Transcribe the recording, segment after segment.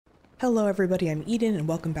Hello everybody, I'm Eden and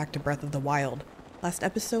welcome back to Breath of the Wild. Last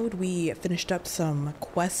episode we finished up some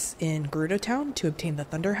quests in Gerudo Town to obtain the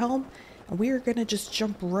Thunder Helm, and we are gonna just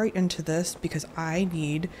jump right into this because I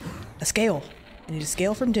need a scale. I need a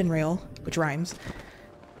scale from Dinrail, which rhymes.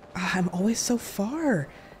 I'm always so far.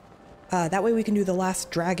 That way we can do the last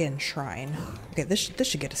dragon shrine. Okay, this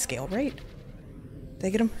should get a scale, right? Did I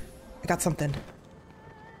get him? I got something. I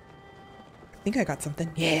think I got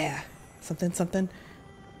something. Yeah, something.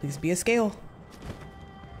 Please be a scale.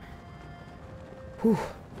 Whew.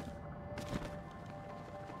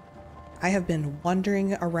 I have been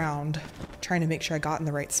wandering around trying to make sure I got in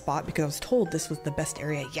the right spot because I was told this was the best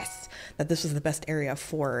area. Yes, that this was the best area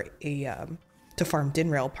for a to farm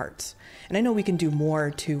Dinrail parts. And I know we can do more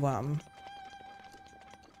to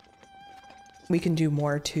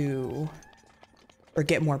or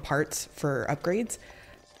get more parts for upgrades,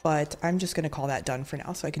 but I'm just gonna call that done for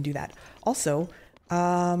now so I can do that. Also,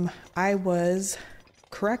 I was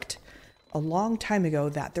correct a long time ago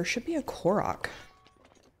that there should be a Korok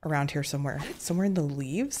around here somewhere. Somewhere in the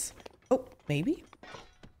leaves? Oh, maybe?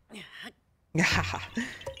 Yeah.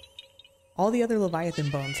 All the other Leviathan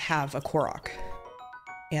bones have a Korok.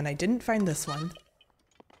 And I didn't find this one,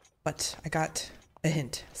 but I got a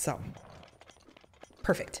hint, so.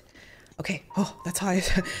 Perfect. Okay, oh, that's how I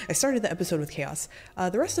started the episode with chaos.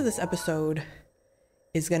 The rest of this episode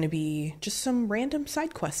is going to be just some random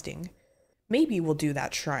side questing. Maybe we'll do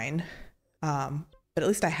that shrine, but at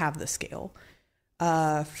least I have the scale.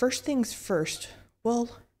 First things first. Well,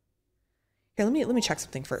 here, let me check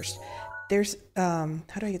something first. There's how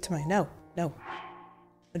do I get to my no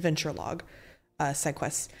adventure log side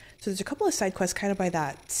quests. So there's a couple of side quests kind of by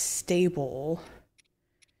that stable.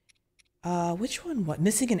 Which one? What?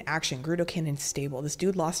 Missing in action. Gerudo Canyon stable. This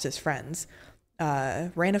dude lost his friends.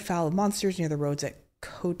 Ran afoul of monsters near the roads at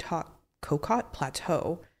Kokot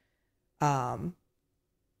Plateau. Kokot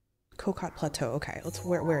Plateau. Okay,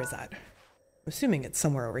 where is that? I'm assuming it's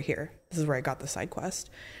somewhere over here. This is where I got the side quest.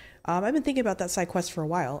 I've been thinking about that side quest for a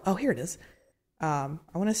while. Oh, here it is. I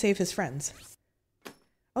want to save his friends.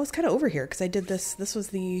 Oh, it's kind of over here because I did this. This was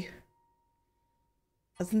the.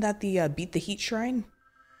 Wasn't that the beat the heat shrine?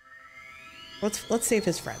 Let's save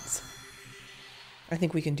his friends. I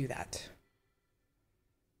think we can do that.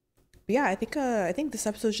 But yeah, I think this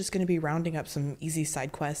episode is just going to be rounding up some easy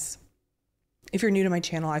side quests. If you're new to my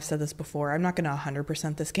channel, I've said this before, I'm not going to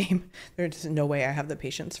 100% this game. There's no way I have the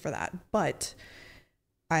patience for that. But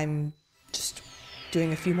I'm just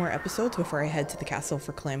doing a few more episodes before I head to the castle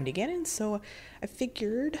for Calamity Ganon, so I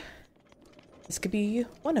figured this could be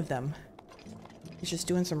one of them. He's just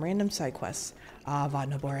doing some random side quests. Ah,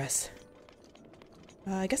 Vadnaboris.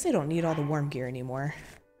 I guess I don't need all the warm gear anymore.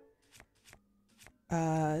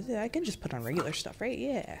 I can just put on regular stuff, right?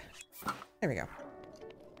 Yeah. There we go.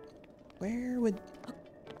 Where would...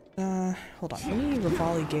 hold on. Let me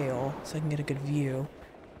Rivali Gale so I can get a good view.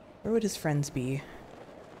 Where would his friends be?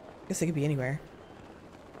 I guess they could be anywhere.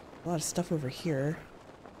 A lot of stuff over here.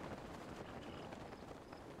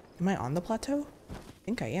 Am I on the plateau? I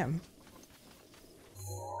think I am.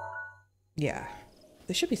 Yeah.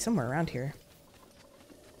 They should be somewhere around here.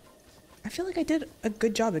 I feel like I did a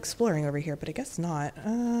good job exploring over here, but I guess not.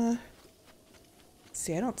 Let's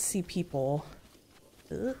see, I don't see people.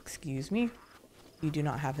 Excuse me. You do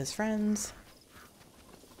not have his friends.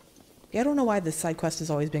 Yeah, I don't know why this side quest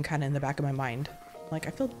has always been kind of in the back of my mind. Like,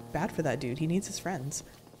 I feel bad for that dude. He needs his friends.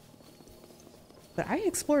 But I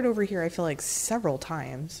explored over here, I feel like, several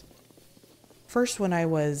times. First when I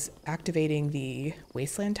was activating the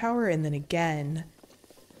Wasteland Tower, and then again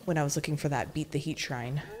when I was looking for that Beat the Heat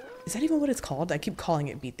shrine. Is that even what it's called? I keep calling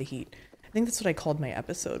it Beat the Heat. I think that's what I called my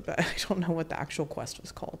episode, but I don't know what the actual quest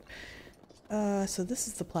was called. So this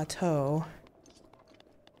is the plateau.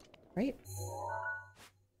 Right?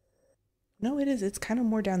 No, it is. It's kind of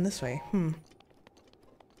more down this way.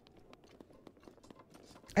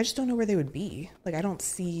 I just don't know where they would be. Like, I don't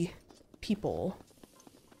see people.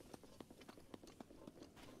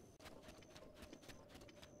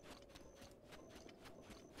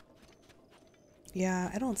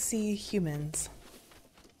 Yeah, I don't see humans.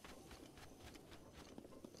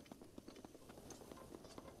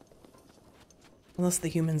 Unless the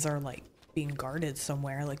humans are, like, being guarded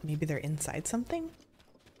somewhere. Like, maybe they're inside something?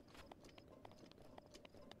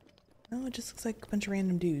 No, it just looks like a bunch of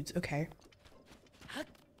random dudes. Okay.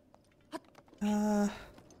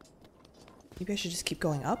 Maybe I should just keep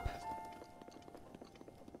going up?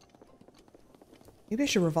 Maybe I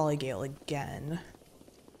should Rivali Gale again.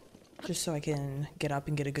 Just so I can get up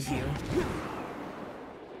and get a good view.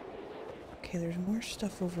 Okay, there's more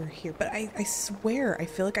stuff over here. But I swear, I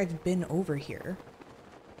feel like I've been over here.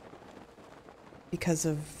 because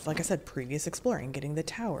of, like I said, previous exploring, getting the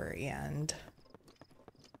tower and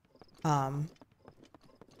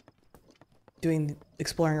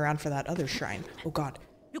exploring around for that other shrine. Oh god.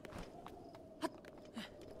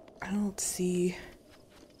 I don't see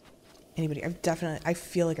anybody. I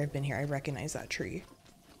feel like I've been here. I recognize that tree.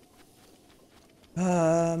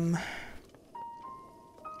 I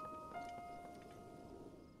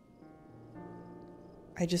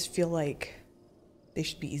just feel like they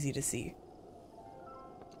should be easy to see.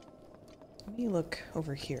 Let me look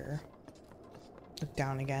over here. Look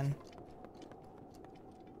down again.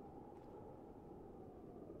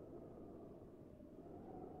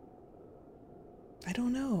 I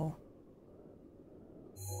don't know.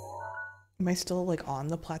 Am I still like on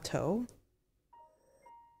the plateau?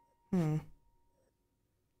 There's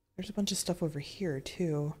a bunch of stuff over here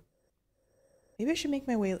too. Maybe I should make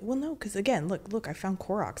my way. Well, no, because again, look, I found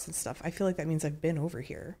Koroks and stuff. I feel like that means I've been over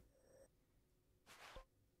here.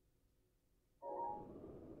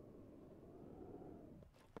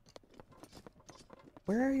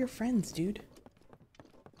 Where are your friends, dude?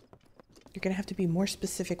 You're gonna have to be more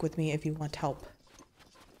specific with me if you want help.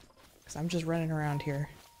 Because I'm just running around here.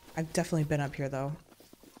 I've definitely been up here, though.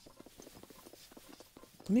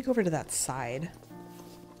 Let me go over to that side.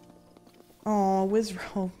 Oh,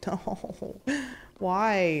 Wizrobe, no.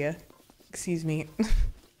 Why? Excuse me.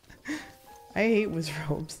 I hate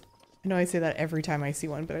Wizrobes. I know I say that every time I see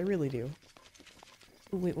one, but I really do.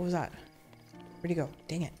 Ooh, wait, what was that? Where'd he go?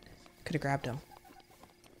 Dang it. Could have grabbed him.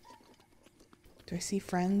 Do I see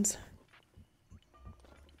friends?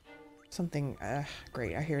 Something,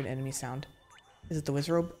 great. I hear an enemy sound. Is it the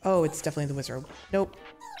Wizrobe? Oh, it's definitely the Wizrobe. Nope.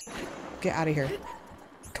 Get out of here.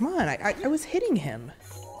 Come on, I was hitting him.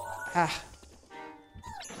 Ah.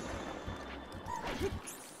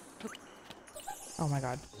 Oh my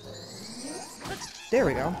god. There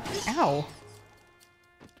we go. Ow.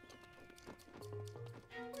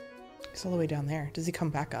 He's all the way down there. Does he come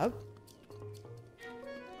back up?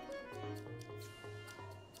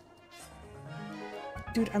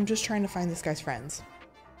 Dude, I'm just trying to find this guy's friends.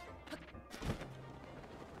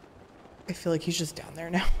 I feel like he's just down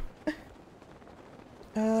there now.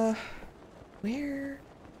 Where?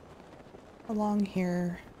 Along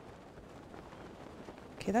here.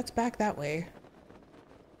 Okay, that's back that way.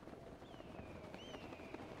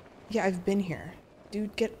 Yeah, I've been here.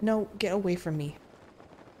 Dude, get away from me.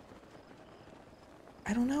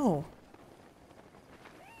 I don't know.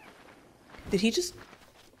 Did he just...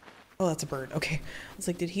 Oh, that's a bird. Okay. I was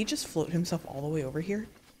like, did he just float himself all the way over here?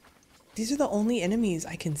 These are the only enemies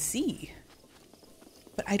I can see.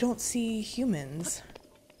 But I don't see humans.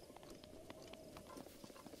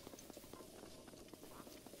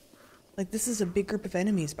 Like, this is a big group of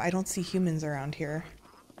enemies, but I don't see humans around here.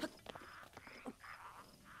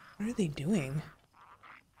 What are they doing?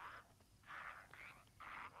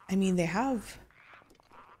 I mean, they have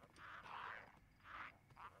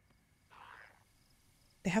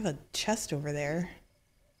a chest over there.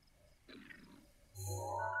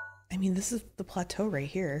 I mean, this is the plateau right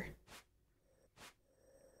here.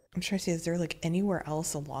 I'm trying to see, is there like anywhere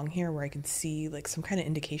else along here where I can see like some kind of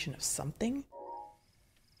indication of something?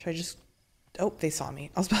 Should I just... Oh, they saw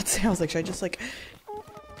me. I was about to say, I was like, should I just like...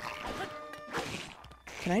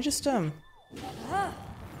 Can I just, What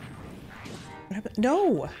happened?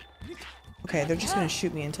 No! Okay, they're just gonna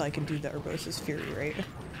shoot me until I can do the Urbosa's Fury, right?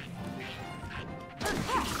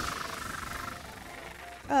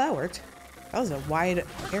 Oh, that worked. That was a wide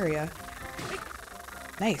area.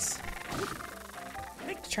 Nice.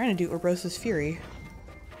 Just trying to do Urbosa's Fury.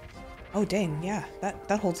 Oh, dang, yeah.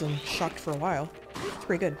 That holds them shocked for a while. It's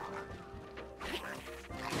pretty good.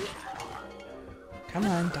 Come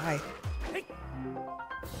on, die.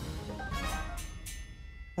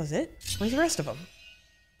 That was it? Where's the rest of them?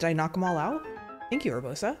 Did I knock them all out? Thank you,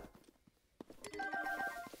 Urbosa.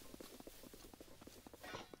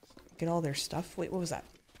 Get all their stuff. Wait, what was that?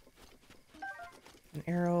 An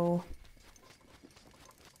arrow.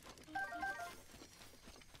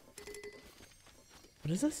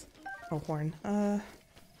 What is this? Oh, horn.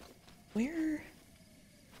 Where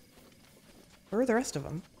are the rest of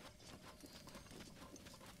them?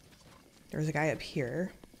 There's a guy up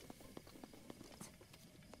here.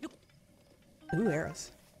 Ooh,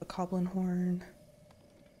 arrows. A goblin horn.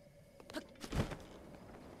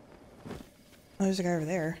 Oh, there's a guy over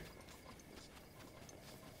there.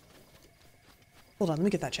 Hold on, let me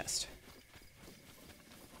get that chest.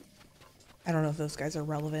 I don't know if those guys are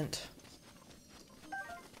relevant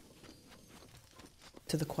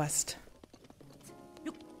to the quest.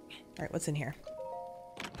 Alright, what's in here?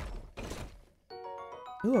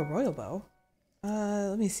 Ooh, a royal bow.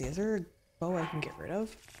 Let me see, is there bow I can get rid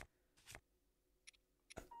of.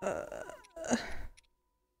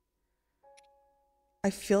 I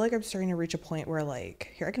feel like I'm starting to reach a point where,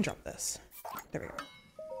 like, here, I can drop this. There we go.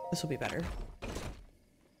 This will be better.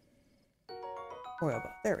 Oil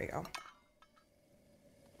bow. There we go. All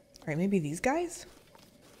right, maybe these guys?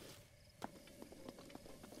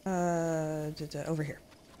 Over here.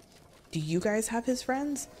 Do you guys have his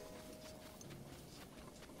friends?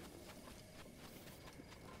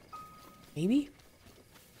 Maybe?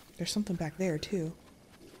 There's something back there, too.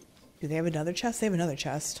 Do they have another chest? They have another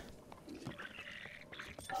chest.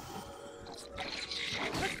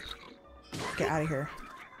 Get out of here.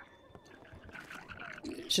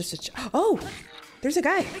 It's just a oh! There's a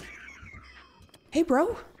guy! Hey,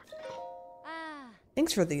 bro!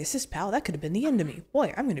 Thanks for the assist, pal. That could have been the end of me.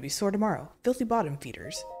 Boy, I'm gonna be sore tomorrow. Filthy bottom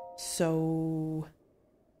feeders. So...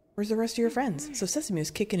 where's the rest of your friends? So Sesame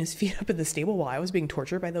was kicking his feet up in the stable while I was being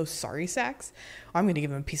tortured by those sorry sacks? I'm gonna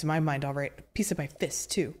give him a piece of my mind, alright. A piece of my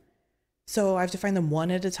fist, too. So I have to find them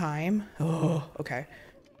one at a time? Oh, okay.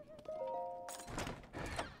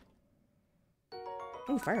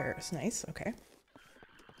 Oh, fire arrows. Nice. Okay.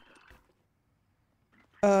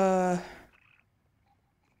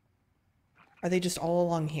 Are they just all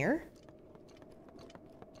along here?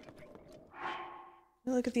 Let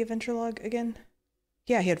me look at the adventure log again.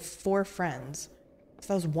 Yeah, he had 4 friends. So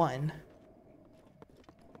that was 1.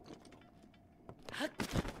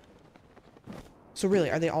 So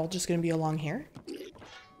really, are they all just going to be along here?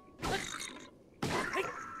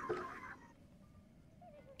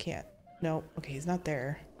 Can't. No. Okay, he's not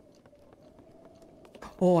there.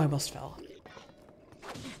 Oh, I almost fell.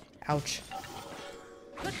 Ouch.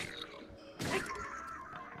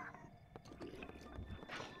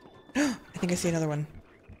 I think I see another one.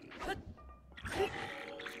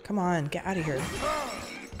 Come on, get out of here.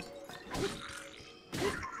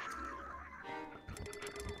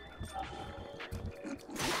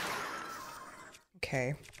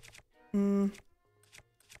 Okay. I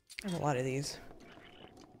have a lot of these.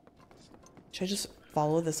 Should I just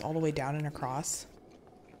follow this all the way down and across?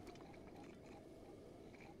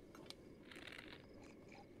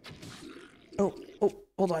 Oh,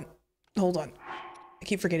 hold on. Hold on. I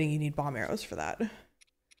keep forgetting you need bomb arrows for that.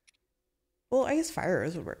 Well, I guess fire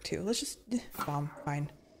arrows would work too. Let's just bomb.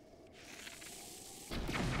 Fine.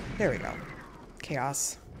 There we go.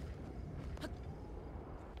 Chaos.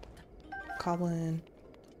 Goblin.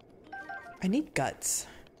 I need guts.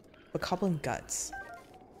 But goblin guts.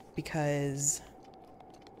 Because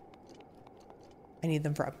I need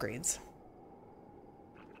them for upgrades.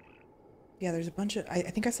 Yeah, there's a bunch of... I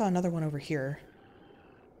think I saw another one over here.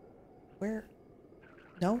 Where?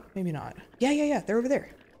 No? Maybe not. Yeah. They're over there.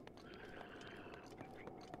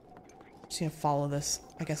 Just gonna follow this,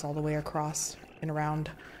 I guess, all the way across and around.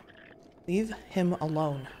 Leave him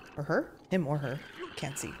alone. Or her? Him or her.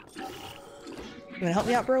 Can't see. You gonna help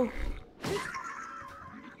me out, bro?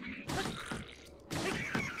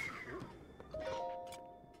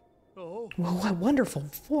 Whoa, what wonderful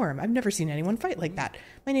form. I've never seen anyone fight like that.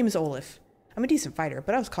 My name is Olaf. I'm a decent fighter,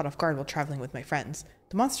 but I was caught off guard while traveling with my friends.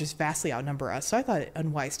 The monsters vastly outnumber us, so I thought it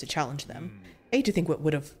unwise to challenge them. I hate to think what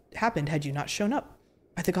would have happened had you not shown up.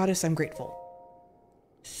 By the goddess, I'm grateful.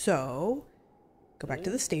 So, go back to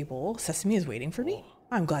the stable. Sesame is waiting for me.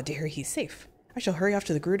 I'm glad to hear he's safe. I shall hurry off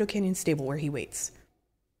to the Gerudo Canyon stable where he waits.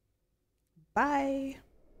 Bye.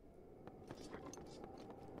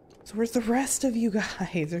 So where's the rest of you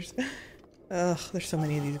guys? There's so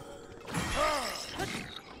many of these.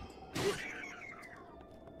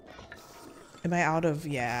 Am I out of...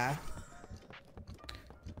 yeah.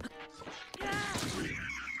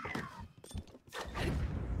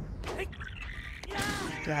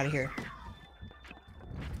 Get out of here.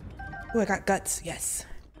 Ooh, I got guts. Yes.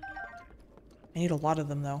 I need a lot of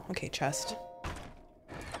them, though. Okay, chest.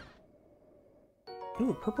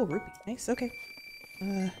 Ooh, purple rupee. Nice. Okay.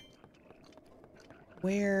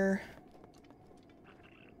 Where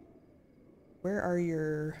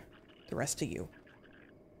are the rest of you?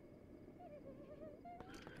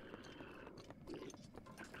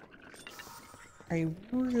 I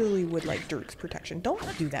really would like Dirk's protection. Don't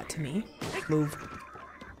do that to me. Move.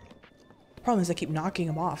 The problem is I keep knocking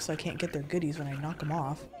them off, so I can't get their goodies when I knock them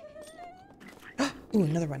off. Ooh,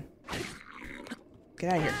 another one.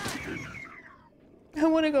 Get out of here. I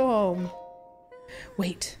want to go home.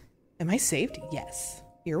 Wait, am I saved? Yes.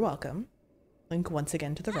 You're welcome. Link once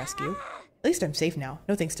again to the rescue. At least I'm safe now.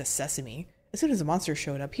 No thanks to Sesame. As soon as the monster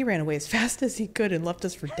showed up, he ran away as fast as he could and left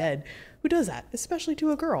us for dead. Who does that? Especially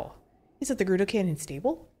to a girl. He's at the Gerudo Canyon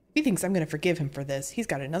stable? If he thinks I'm going to forgive him for this, he's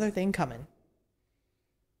got another thing coming.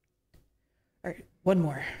 Alright, one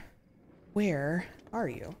more. Where are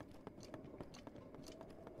you?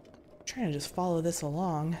 I'm trying to just follow this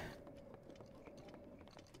along.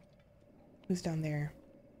 Who's down there?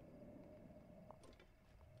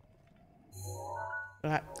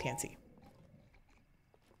 Ah, can't see.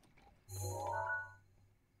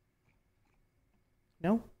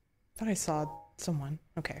 No? Thought I saw someone.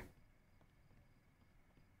 Okay.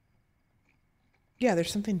 Yeah,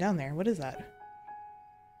 there's something down there. What is that?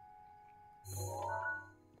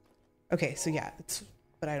 Okay, so yeah, it's...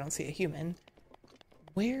 but I don't see a human.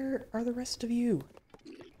 Where are the rest of you?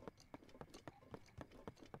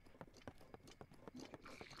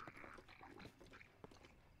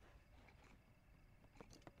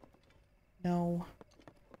 No.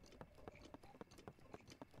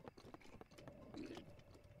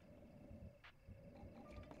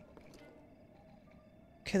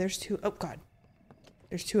 Okay, there's two. Oh, God.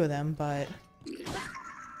 There's two of them, but...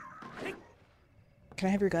 Can I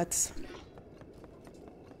have your guts?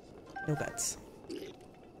 No guts.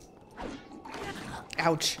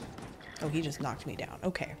 Ouch. Oh, he just knocked me down.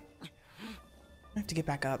 Okay. I have to get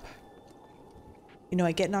back up. You know,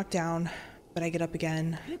 I get knocked down, but I get up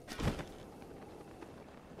again.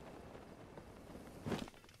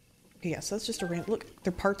 Okay, yeah, so that's just a random... Look,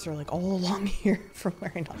 their parts are like all along here from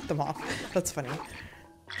where I knocked them off. That's funny.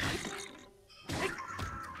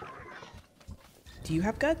 Do you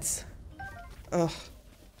have guts? Ugh.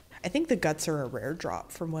 I think the guts are a rare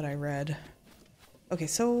drop from what I read. Okay,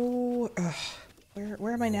 so...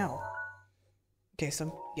 Where am I now? Okay,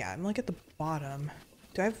 so yeah, I'm like at the bottom.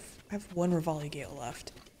 Do I have one Revali Gale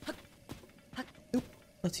left? Oop,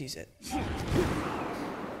 let's use it.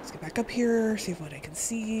 Let's get back up here, see what I can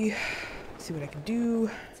see what I can do.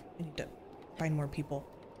 I need to find more people.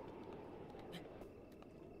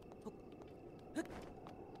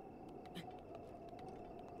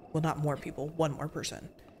 Well, not more people, one more person.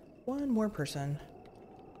 One more person.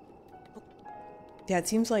 Yeah, it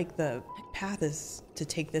seems like the path is to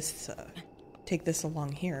take this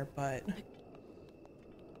along here, but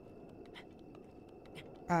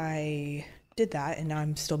I did that and now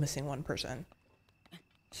I'm still missing one person.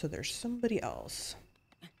 So there's somebody else.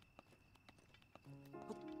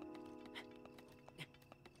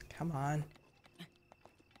 Come on.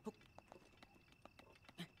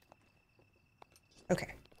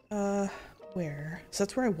 Okay. Where? So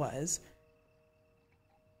that's where I was.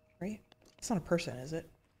 Right? It's not a person, is it?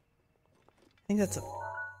 I think that's a...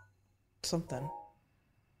 something.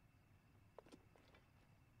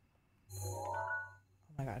 Oh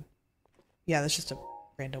my god. Yeah, that's just a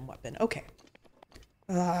random weapon. Okay.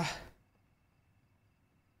 Yeah,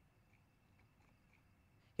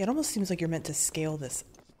 it almost seems like you're meant to scale this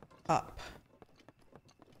up.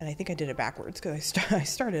 And I think I did it backwards because I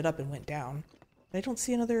started up and went down. But I don't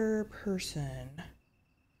see another person.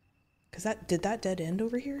 Because did that dead end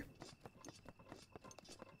over here?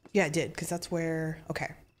 Yeah, it did, because that's where...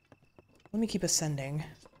 Okay. Let me keep ascending.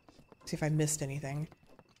 See if I missed anything.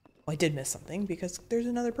 Well, I did miss something, because there's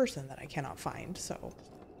another person that I cannot find, so...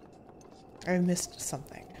 I missed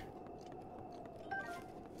something.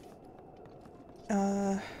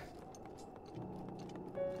 That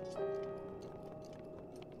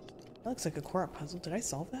looks like a Korok puzzle. Did I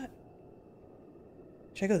solve that?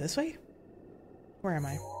 Should I go this way? Where am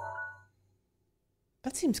I?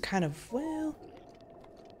 That seems kind of... well...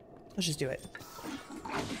 Let's just do it.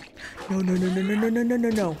 No, no, no, no, no, no, no, no, no,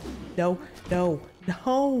 no. No, no,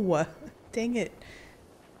 no. Dang it.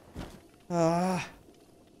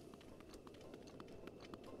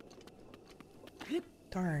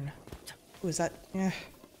 Darn. Who is that? Yeah.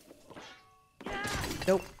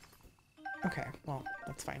 Nope. Okay, well,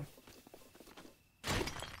 that's fine.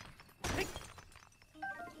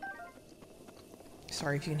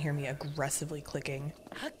 Sorry if you can hear me aggressively clicking.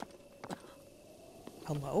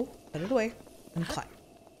 Hello? Put it away and climb.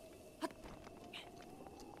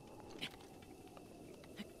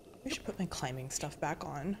 I should put my climbing stuff back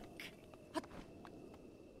on.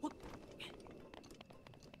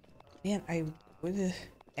 Man,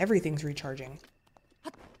 everything's recharging.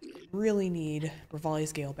 Really need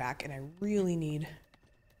Revali's Gale back, and I really need...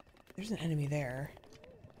 There's an enemy there.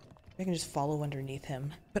 I can just follow underneath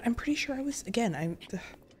him. But I'm pretty sure I was... Again,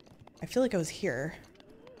 I feel like I was here.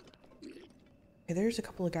 Okay, there's a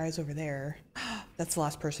couple of guys over there. That's the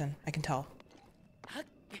last person. I can tell.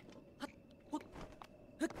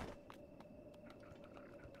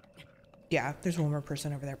 Yeah, there's one more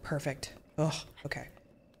person over there. Perfect. Ugh, okay.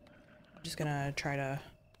 I'm just gonna try to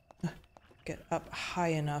get up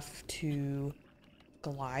high enough to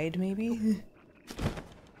glide, maybe?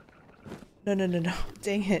 No, no, no, no.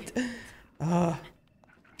 Dang it. I'm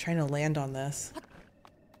trying to land on this.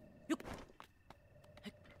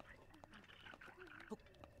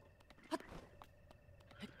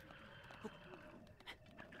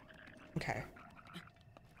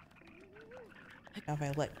 Now if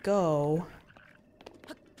I let go...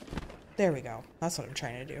 There we go. That's what I'm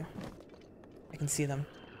trying to do. I can see them.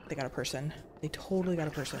 They got a person. They totally got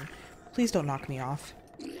a person. Please don't knock me off.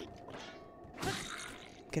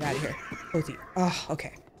 Get out of here. Both of you. Oh,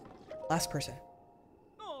 okay. Last person.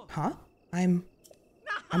 Huh? I'm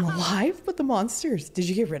alive? But the monsters, did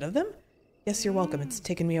you get rid of them? Yes, you're welcome. It's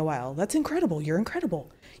taken me a while. That's incredible. You're incredible.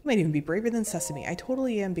 You might even be braver than Sesame. I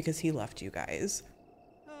totally am because he left you guys.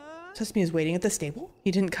 Sesame is waiting at the stable?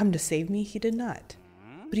 He didn't come to save me? He did not.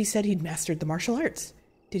 But he said he'd mastered the martial arts.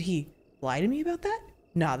 Did he lie to me about that?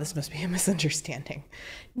 Nah, this must be a misunderstanding.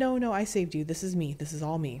 No, I saved you. This is me. This is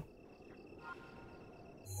all me.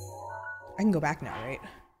 I can go back now, right?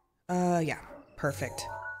 Yeah. Perfect.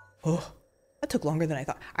 Oh, that took longer than I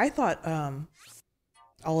thought. I thought,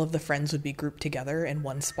 all of the friends would be grouped together in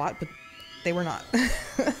one spot, but they were not.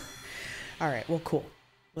 Alright, well, cool.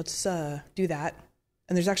 Let's, do that.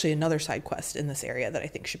 And there's actually another side quest in this area that I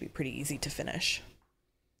think should be pretty easy to finish.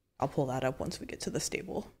 I'll pull that up once we get to the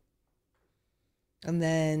stable. And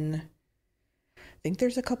then I think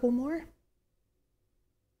there's a couple more.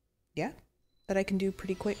 Yeah, that I can do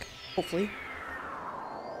pretty quick, hopefully.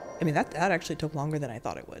 I mean, that actually took longer than I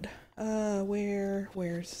thought it would.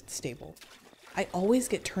 Where's the stable? I always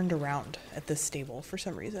get turned around at this stable for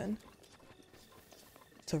some reason.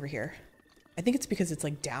 It's over here. I think it's because it's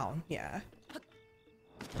like down, yeah.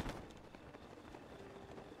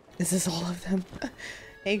 Is this all of them?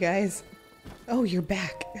 Hey guys. Oh, you're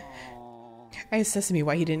back. I asked Sesame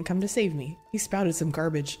why he didn't come to save me. He spouted some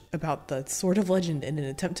garbage about the Sword of Legend in an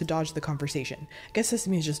attempt to dodge the conversation. I guess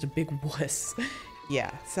Sesame is just a big wuss.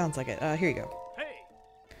 Yeah, sounds like it. Here you go.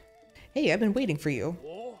 Hey, I've been waiting for you.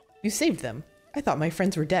 You saved them. I thought my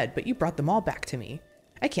friends were dead, but you brought them all back to me.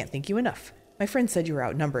 I can't thank you enough. My friend said you were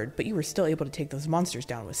outnumbered, but you were still able to take those monsters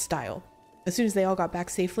down with style. As soon as they all got back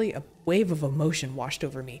safely, a wave of emotion washed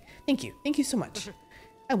over me. Thank you. Thank you so much.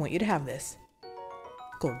 I want you to have this.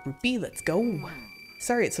 Gold rupee, let's go.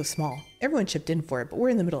 Sorry it's so small. Everyone chipped in for it, but we're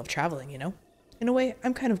in the middle of traveling, you know? In a way,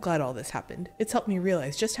 I'm kind of glad all this happened. It's helped me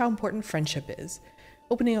realize just how important friendship is.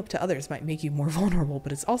 Opening up to others might make you more vulnerable,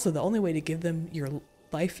 but it's also the only way to give them your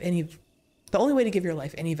life any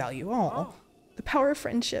value. Aww. The power of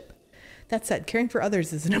friendship. That said, caring for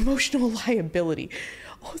others is an emotional liability.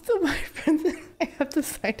 Also, my friends and I have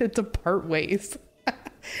decided to part ways.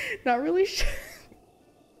 Not really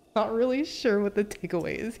sure what the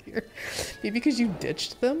takeaway is here. Maybe because you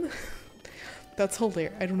ditched them? That's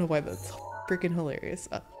hilarious. I don't know why that's freaking hilarious.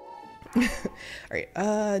 Alright,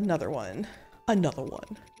 another one.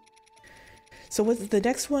 So what's the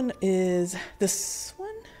next one is this one?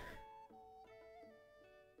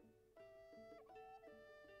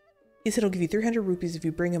 He said he'll give you 300 rupees if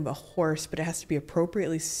you bring him a horse, but it has to be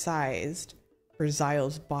appropriately sized for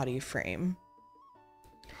Zyle's body frame.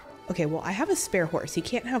 Okay, well, I have a spare horse. He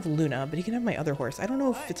can't have Luna, but he can have my other horse. I don't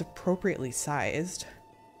know if it's appropriately sized.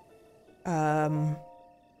 Koko.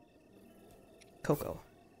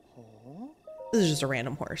 This is just a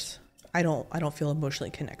random horse. I don't feel emotionally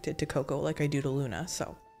connected to Koko like I do to Luna,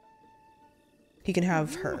 so he can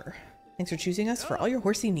have her. Thanks for choosing us for all your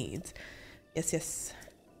horsey needs. Yes.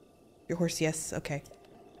 Your horse, yes. Okay.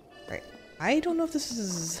 Right. I don't know if this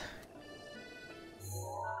is...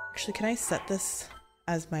 Actually, can I set this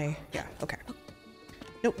as my... Yeah, okay.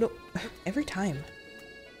 Nope. Every time.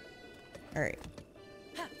 Alright.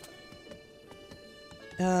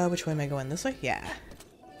 Which way am I going? This way? Yeah.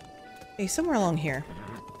 Okay, somewhere along here.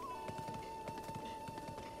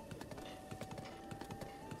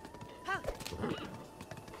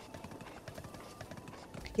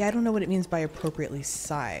 Yeah, I don't know what it means by appropriately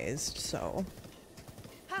sized, so...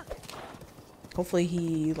 Hopefully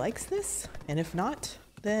he likes this, and if not,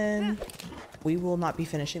 then we will not be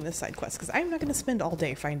finishing this side quest, because I'm not going to spend all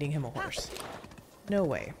day finding him a horse. No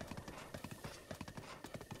way.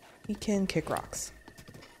 He can kick rocks.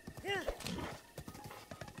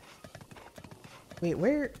 Wait,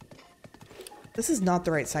 where? This is not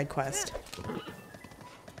the right side quest.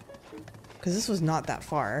 Because this was not that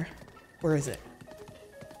far. Where is it?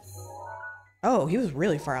 Oh, he was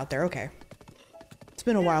really far out there. Okay. It's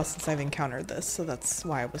been a while since I've encountered this, so that's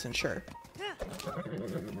why I wasn't sure.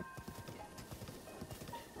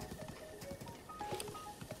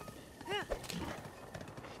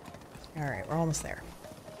 Alright, we're almost there.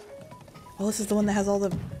 Oh, this is the one that has all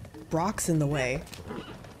the rocks in the way.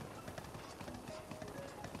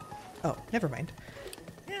 Oh, never mind.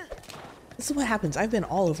 This is what happens. I've been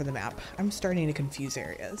all over the map. I'm starting to confuse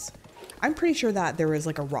areas. I'm pretty sure that there was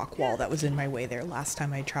like a rock wall that was in my way there last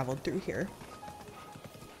time I traveled through here.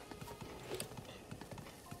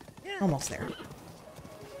 Almost there.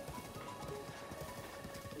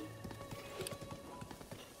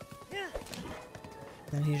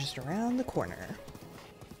 Then he's just around the corner.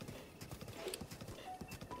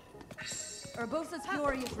 Urbosa's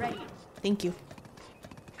fury is ready. Thank you.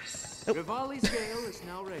 Oh. Rivali's gale is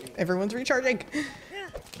now ready. Everyone's recharging.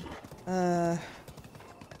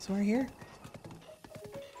 Somewhere here?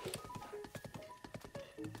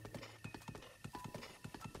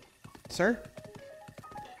 Sir?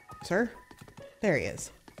 Sir? There he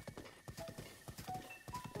is.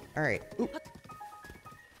 Alright. Do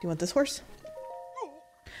you want this horse?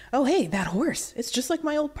 Oh, hey, that horse. It's just like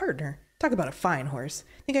my old partner. Talk about a fine horse.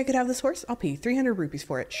 Think I could have this horse? I'll pay you 300 rupees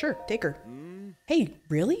for it. Sure, take her. Hey,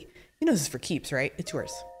 really? You know this is for keeps, right? It's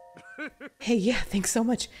yours. Hey, yeah, thanks so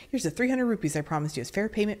much. Here's the 300 rupees I promised you as fair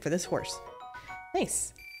payment for this horse.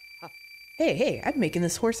 Nice. Hey, I'm making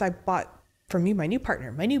this horse I bought from you my new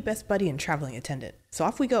partner, my new best buddy and traveling attendant. So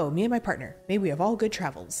off we go, me and my partner. May we have all good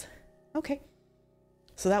travels. Okay.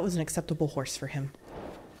 So that was an acceptable horse for him.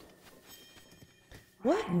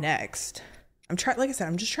 What next? Like I said,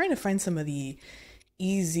 I'm just trying to find some of the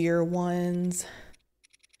easier ones.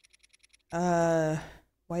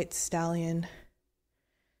 White stallion,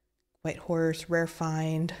 white horse, rare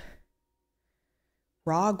find,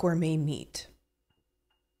 raw gourmet meat.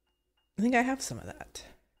 I think I have some of that.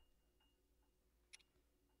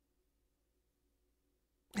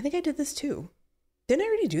 I think I did this too. Didn't I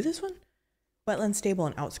already do this one? Wetland stable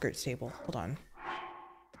and outskirt stable. Hold on.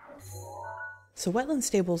 So wetland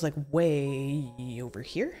stable is like way over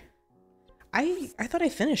here. I thought I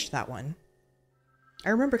finished that one. I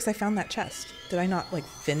remember because I found that chest. Did I not like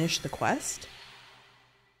finish the quest?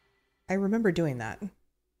 I remember doing that.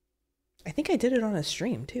 I think I did it on a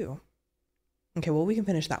stream too. Okay, well we can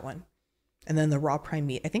finish that one. And then the raw prime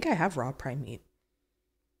meat. I think I have raw prime meat.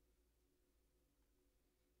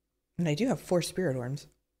 And I do have 4 spirit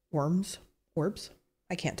orbs.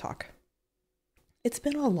 I can't talk. It's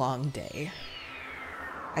been a long day.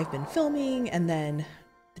 I've been filming, and then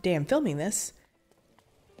the day I'm filming this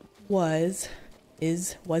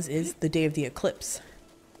is the day of the eclipse.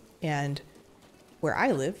 And where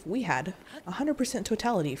I live, we had 100%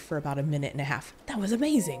 totality for about a minute and a half. That was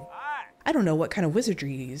amazing. I don't know what kind of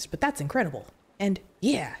wizardry you used, but that's incredible. And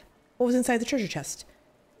yeah, what was inside the treasure chest?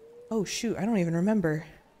 Oh shoot, I don't even remember.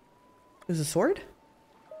 It was a sword?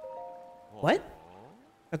 What?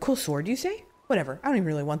 A cool sword, you say? Whatever, I don't even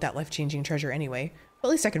really want that life-changing treasure anyway. But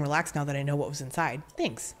at least I can relax now that I know what was inside.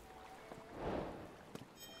 Thanks.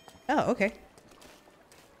 Oh, okay.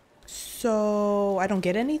 So, I don't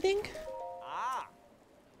get anything?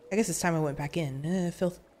 I guess it's time I went back in.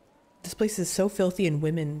 This place is so filthy and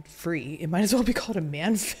women-free. It might as well be called a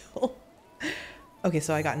manville. Okay,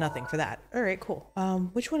 so I got nothing for that. Alright, cool.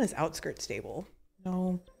 Which one is outskirt stable?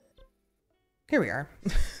 No. Here we are.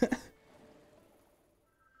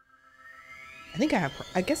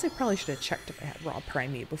 I guess I probably should have checked if I had raw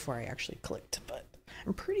prime meat before I actually clicked, but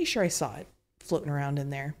I'm pretty sure I saw it floating around in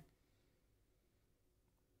there.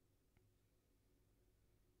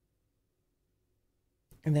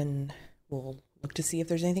 And then we'll look to see if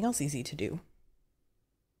there's anything else easy to do.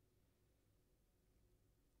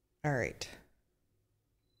 All right.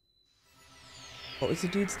 What was the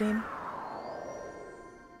dude's name?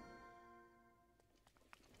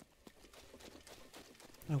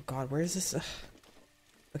 Oh God, where is this? Ugh.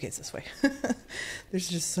 Okay, it's this way.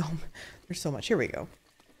 There's so much. Here we go.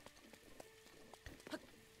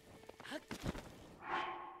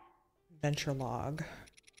 Adventure log.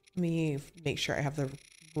 Let me make sure I have the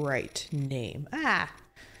right name. A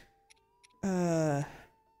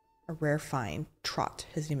rare find. Trot.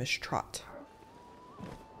 His name is Trot.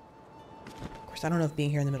 Of course, I don't know if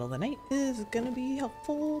being here in the middle of the night is gonna be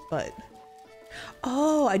helpful, but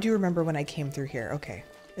oh, I do remember when I came through here. Okay,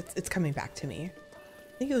 it's coming back to me.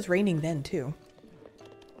 I think it was raining then too.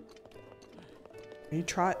 Are you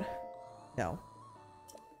Trot? No.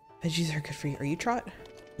 Veggies are good for you. Are you Trot?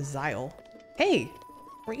 Xyle. Hey,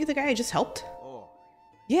 weren't you the guy I just helped? Oh.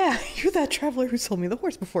 Yeah, you're that traveler who sold me the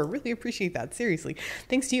horse before. Really appreciate that. Seriously.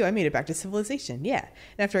 Thanks to you, I made it back to civilization. Yeah.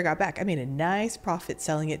 And after I got back, I made a nice profit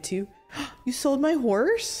selling it too. You sold my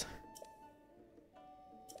horse?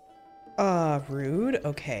 Rude.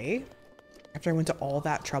 Okay. After I went to all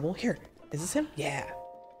that trouble. Here, is this him? Yeah.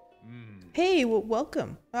 Hey, well,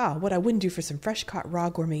 welcome. What I wouldn't do for some fresh caught raw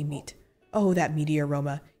gourmet meat. Oh, that meaty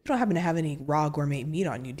aroma. You don't happen to have any raw gourmet meat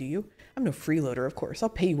on you, do you? I'm no freeloader, of course. I'll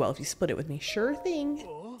pay you well if you split it with me. Sure thing.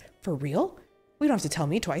 For real? We don't have to tell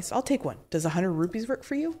me twice. I'll take one. Does 100 rupees work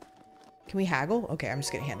for you? Can we haggle? Okay, I'm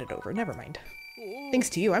just gonna hand it over. Never mind. Thanks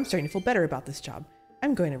to you, I'm starting to feel better about this job.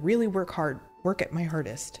 I'm going to really work at my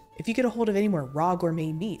hardest. If you get a hold of any more raw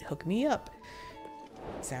gourmet meat, hook me up.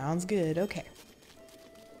 Sounds good. Okay.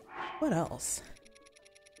 What else?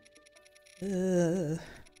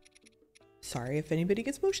 Sorry if anybody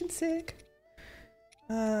gets motion sick.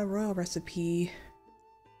 Royal recipe.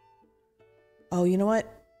 Oh, you know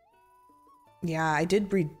what? Yeah, I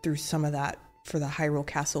did read through some of that for the Hyrule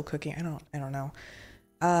Castle cooking. I don't know.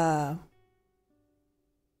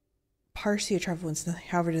 Parsi, a travel once,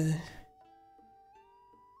 however, to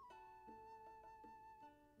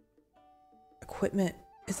equipment.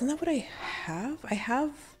 Isn't that what I have? I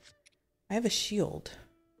have a shield.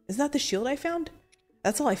 Isn't that the shield I found?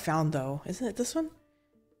 That's all I found though. Isn't it this one?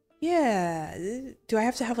 Yeah. Do I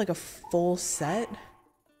have to have like a full set?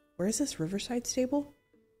 Where is this Riverside Stable?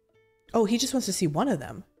 Oh, he just wants to see one of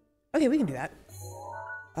them. Okay, we can do that.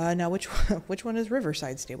 Now which one is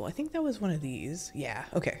Riverside Stable? I think that was one of these. Yeah,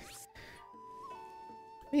 okay.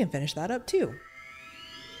 We can finish that up too.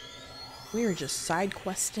 We are just side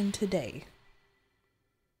questing today.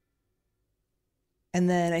 And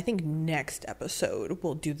then I think next episode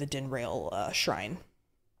we'll do the Dinrail shrine.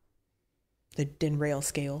 The Dinrail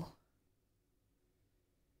scale.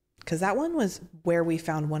 Because that one was where we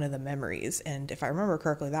found one of the memories. And if I remember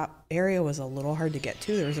correctly, that area was a little hard to get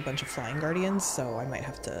to. There was a bunch of flying guardians, so I might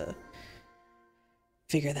have to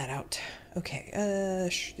figure that out. Okay,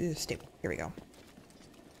 stable. Here we go.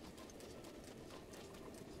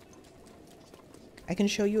 I can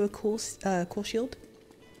show you a cool shield. Do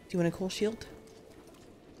you want a cool shield?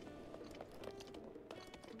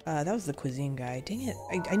 That was the cuisine guy. Dang it.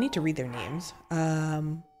 I need to read their names.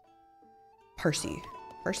 Parsi.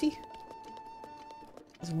 Parsi?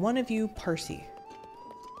 Is one of you Parsi?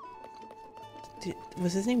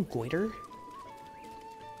 Was his name Goiter?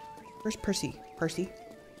 Where's Percy? Percy?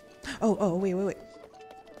 Oh, wait.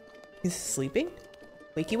 He's sleeping?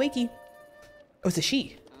 Wakey, wakey. Oh, it's a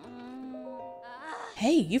she.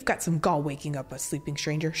 Hey, you've got some gall waking up a sleeping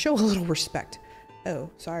stranger. Show a little respect.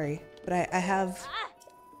 Oh, sorry. But I have,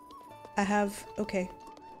 okay.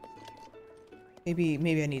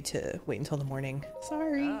 Maybe I need to wait until the morning.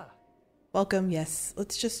 Sorry. Welcome, yes.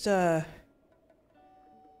 Let's just, that's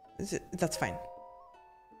fine.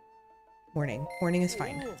 Morning. Morning is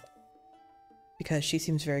fine. Because she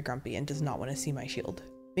seems very grumpy and does not want to see my shield.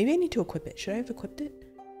 Maybe I need to equip it. Should I have equipped it?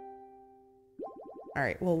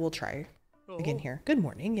 Alright, well, we'll try again here. Good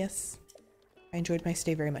morning, yes. I enjoyed my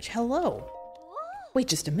stay very much. Hello! Wait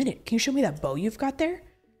just a minute. Can you show me that bow you've got there?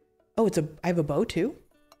 Oh, I have a bow too?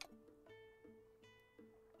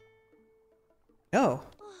 Oh.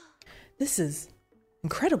 This is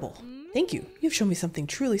incredible. Thank you. You've shown me something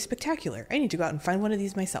truly spectacular. I need to go out and find one of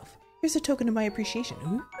these myself. Here's a token of my appreciation.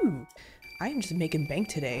 Ooh. I'm just making bank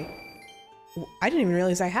today. I didn't even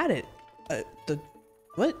realize I had it.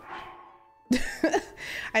 What?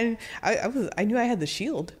 I knew I had the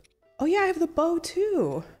shield. Oh yeah, I have the bow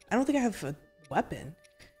too. I don't think I have a weapon.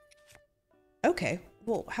 Okay,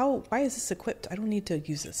 well, why is this equipped? I don't need to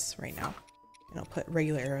use this right now. And I'll put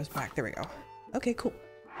regular arrows back. There we go. Okay, cool.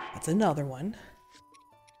 That's another one.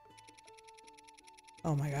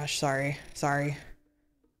 Oh my gosh, sorry.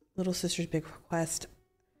 Little sister's big request.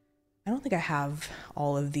 I don't think I have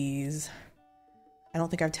all of these. I don't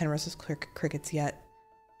think I have 10 restless crickets yet.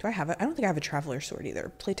 Do I have it? I don't think I have a traveler sword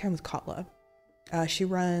either. Playtime with Cottla. She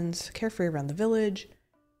runs carefree around the village.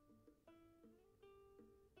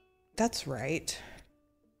 That's right.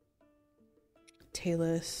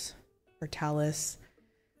 Talus.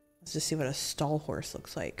 Let's just see what a Stalhorse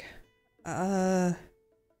looks like. I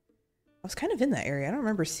was kind of in that area. I don't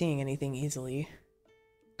remember seeing anything easily.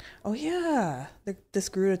 Oh yeah, this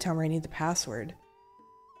Gerudo town where I need the password.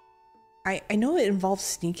 I know it involves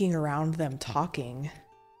sneaking around them talking.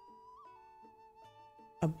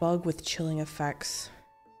 A bug with chilling effects.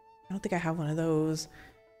 I don't think I have one of those.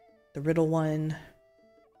 The riddle one.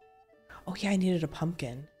 Oh yeah, I needed a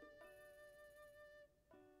pumpkin.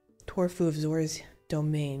 Torfu of Zora's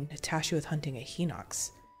domain. Attach you with hunting a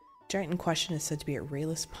Hinox. Giant in question is said to be at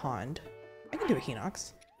Ralis Pond. I can do a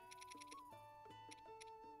Hinox.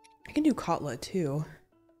 I can do Cottla too.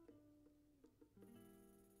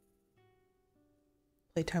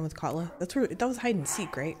 Playtime with Cottla. That was hide and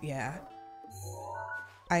seek, right? Yeah.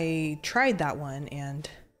 I tried that one and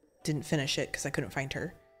didn't finish it because I couldn't find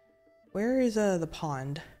her. Where is the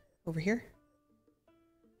pond? Over here?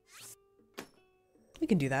 We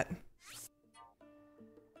can do that.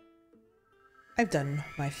 I've done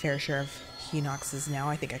my fair share of Hinoxes now.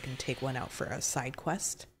 I think I can take one out for a side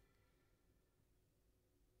quest.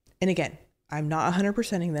 And again, I'm not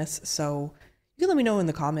 100%ing this, so you can let me know in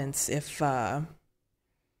the comments if,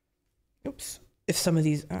 if some of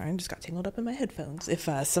these, I just got tangled up in my headphones. If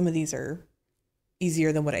some of these are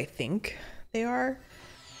easier than what I think they are.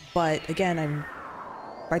 But again, I'm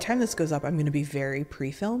by the time this goes up, I'm going to be very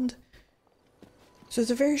pre-filmed. So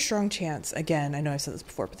there's a very strong chance, again, I know I've said this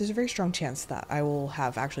before, but there's a very strong chance that I will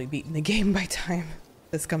have actually beaten the game by the time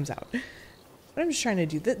this comes out. But I'm just trying to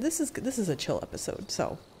do, this is a chill episode,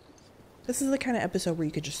 so. This is the kind of episode where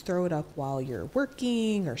you could just throw it up while you're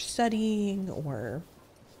working, or studying, or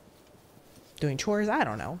doing chores, I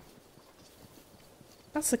don't know.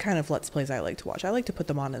 That's the kind of Let's Plays I like to watch. I like to put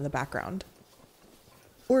them on in the background.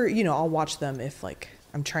 Or, you know, I'll watch them if, like,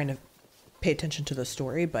 I'm trying to pay attention to the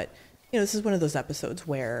story, but, you know, this is one of those episodes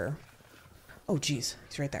where... Oh, geez,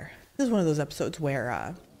 he's right there. This is one of those episodes where,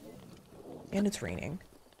 and it's raining.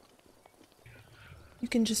 You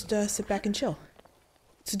can just, sit back and chill.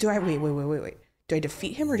 So do I... Wait. Do I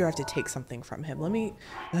defeat him, or do I have to take something from him? Let me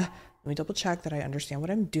double check that I understand what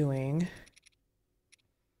I'm doing.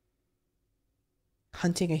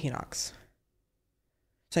 Hunting a Hinox.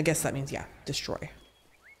 So I guess that means, yeah, destroy.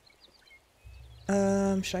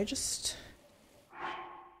 Should I just...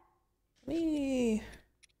 Okay,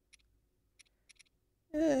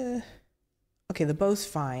 the bow's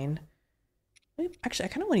fine. Actually, I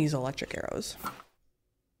kind of want to use electric arrows.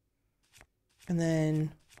 And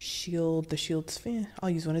then shield, the shield's... I'll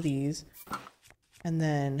use one of these. And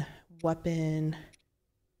then weapon...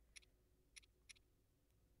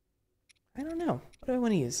 I don't know. What do I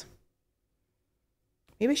want to use?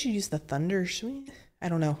 Maybe I should use the thunder. Should we? I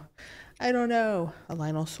don't know. A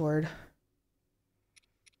Lionel sword.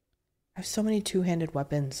 I have so many two-handed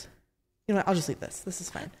weapons. You know what? I'll just leave this. This is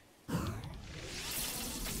fine.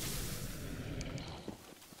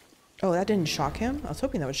 Oh, that didn't shock him? I was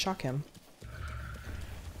hoping that would shock him.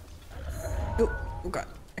 Oh god.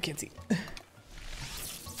 I can't see.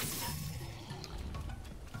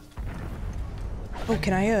 Oh,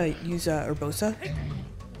 can I use Urbosa?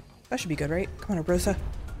 That should be good, right? Come on, Urbosa.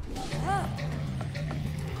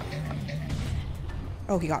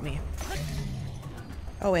 Oh, he got me.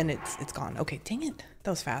 Oh, and it's gone. Okay, dang it.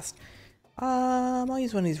 That was fast. I'll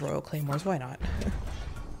use one of these Royal Claymores. Why not?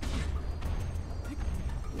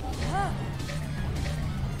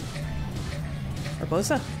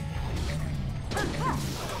 Urbosa.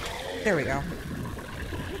 There we go.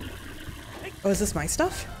 Oh, is this my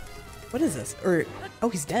stuff? What is this? Or, oh,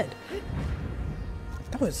 he's dead.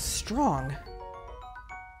 That was strong.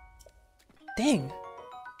 Dang.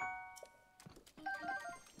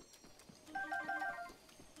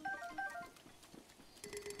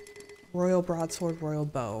 Royal broadsword, royal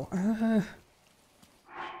bow.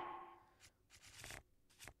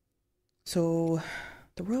 So,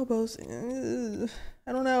 the royal bows,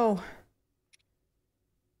 I don't know.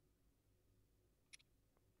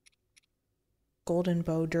 Golden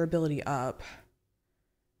bow, durability up.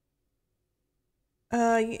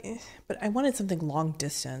 But I wanted something long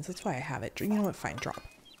distance. That's why I have it. You know what? Fine, drop.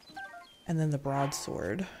 And then the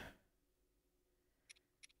broadsword.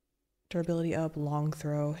 Durability up, long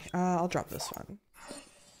throw. I'll drop this one.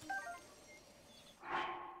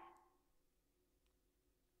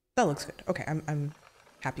 That looks good. Okay, I'm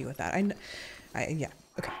happy with that. Yeah,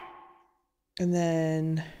 okay. And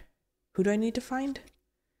then, who do I need to find?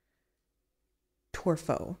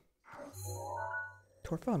 Torfo.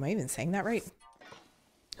 Torfo, am I even saying that right?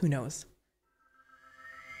 Who knows?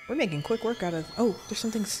 We're making quick work out of... Oh, there's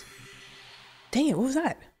something... Dang it, what was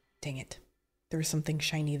that? Dang it. There was something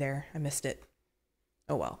shiny there. I missed it.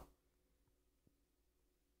 Oh well.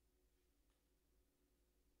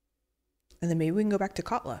 And then maybe we can go back to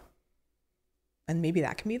Cottla. And maybe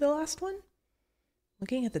that can be the last one?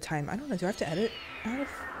 Looking at the time, I don't know, do I have to edit out of...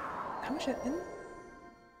 How much...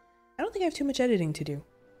 I don't think I have too much editing to do.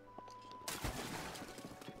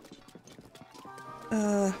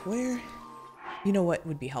 Where? You know what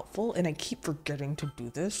would be helpful? And I keep forgetting to do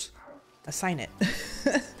this. Assign it.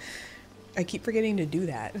 I keep forgetting to do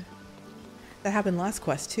that. That happened last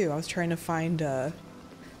quest too. I was trying to find the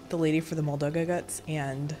lady for the Molduga guts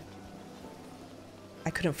and I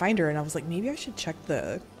couldn't find her and I was like, maybe I should check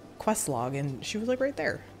the quest log, and she was like right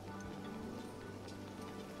there.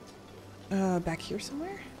 Back here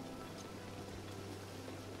somewhere?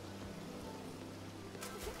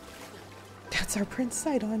 That's our Prince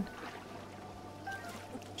Sidon.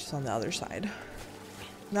 She's on the other side.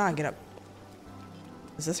 Nah, get up.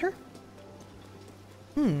 Is this her?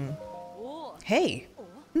 Hey.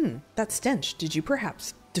 That stench. Did you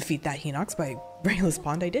perhaps defeat that Hinox by Ralis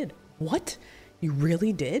Pond? I did. What? You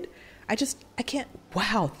really did? I can't.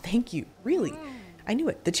 Wow, thank you. Really? I knew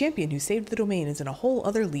it. The champion who saved the domain is in a whole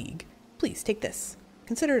other league. Please, take this.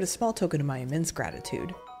 Consider it a small token of my immense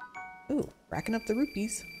gratitude. Ooh, racking up the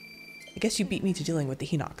rupees. I guess you beat me to dealing with the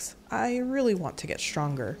Hinox. I really want to get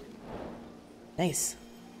stronger. Nice.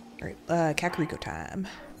 Alright, Kakariko time.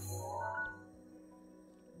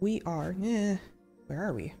 We are, where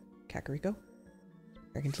are we? Kakariko?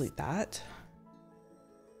 I can delete that.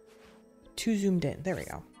 Too zoomed in, there we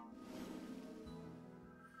go.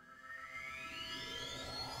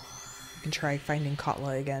 I can try finding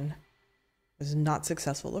Cottla again. It was not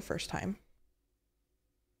successful the first time.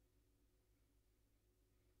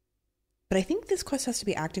 But I think this quest has to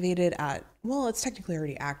be activated at, well, it's technically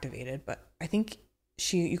already activated, but I think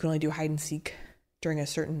you can only do hide and seek during a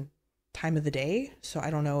certain time of the day. So I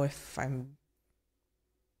don't know if I'm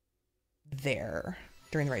there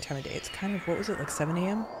during the right time of day. It's kind of, what was it, like 7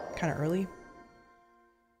 a.m.? Kind of early.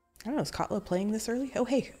 I don't know, is Cottla playing this early? Oh,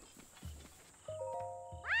 hey.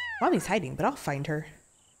 Mommy's hiding, but I'll find her.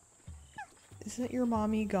 Isn't your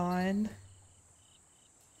mommy gone?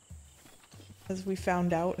 As we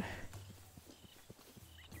found out.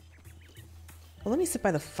 Well, let me sit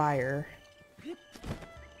by the fire.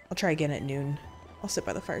 I'll try again at noon. I'll sit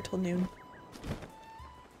by the fire till noon.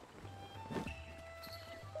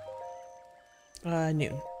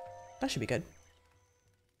 Noon. That should be good.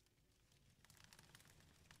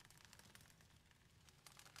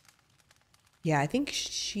 Yeah, I think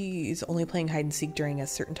she's only playing hide and seek during a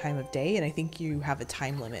certain time of day, and I think you have a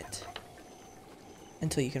time limit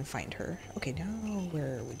until you can find her. Okay, now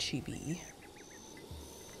where would she be?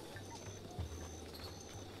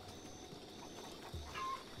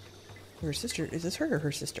 Her sister, is this her or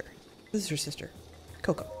her sister? This is her sister.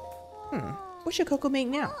 Koko. What should Koko make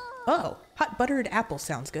now? Oh, hot buttered apple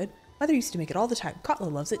sounds good. Mother used to make it all the time.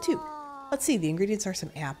 Cottla loves it too. Let's see, the ingredients are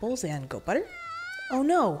some apples and goat butter. Oh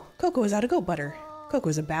no, Koko is out of goat butter. Koko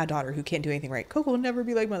is a bad daughter who can't do anything right. Koko will never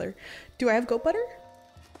be like mother. Do I have goat butter?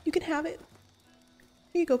 You can have it.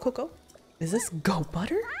 Here you go, Koko. Is this goat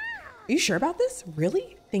butter? Are you sure about this?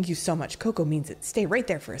 Really? Thank you so much. Koko means it. Stay right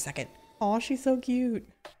there for a second. Aw, she's so cute.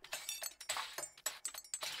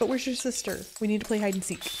 But where's your sister? We need to play hide and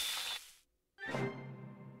seek.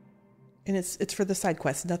 And it's for the side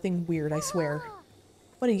quest. Nothing weird, I swear.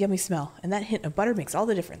 What a yummy smell. And that hint of butter makes all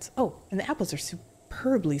the difference. Oh, and the apples are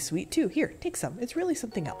superbly sweet too. Here, take some. It's really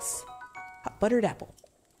something else. Hot buttered apple.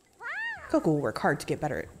 Koko will work hard to get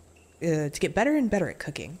better and better at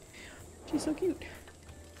cooking. She's so cute.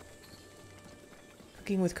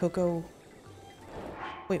 Cooking with Koko.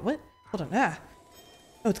 Wait, what? Hold on. Ah.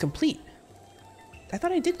 Oh, it's complete. I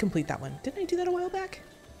thought I did complete that one. Didn't I do that a while back?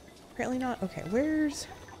 Apparently not. Okay, where's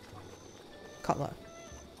Cottla?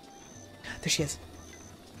 There she is.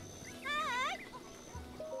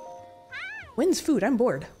 When's food? I'm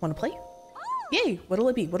bored. Want to play? Yay! What'll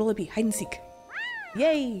it be? What'll it be? Hide and seek.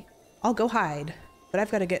 Yay! I'll go hide. But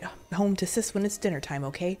I've got to get home to Sis when it's dinner time,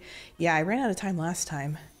 okay? Yeah, I ran out of time last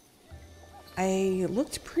time. I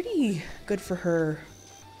looked pretty good for her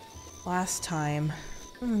last time.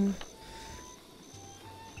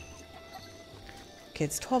 Okay,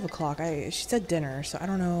 it's 12 o'clock. She said dinner, so I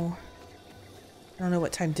don't know. I don't know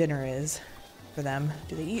what time dinner is for them.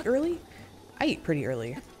 Do they eat early? I eat pretty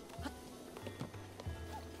early.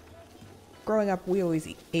 Growing up, we always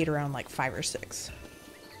ate around like 5 or 6.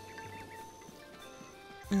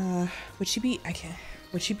 Would she be?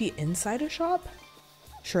 Would she be inside a shop?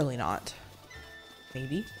 Surely not.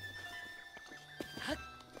 Maybe.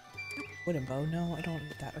 Wooden bow? No, I don't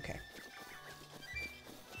need that. Okay.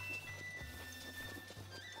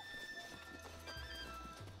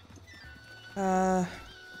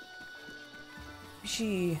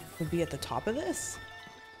 She would be at the top of this?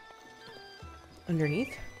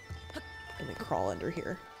 Underneath? Let me crawl under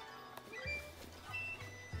here.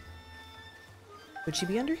 Would she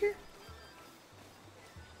be under here?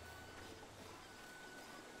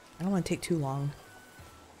 I don't want to take too long.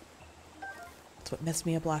 That's what messed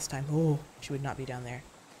me up last time. Oh, she would not be down there.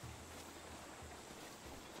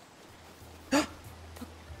 Oh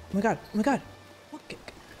my god, oh my god.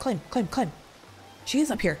 Climb, climb, climb. She is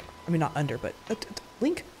up here. I mean, not under, but...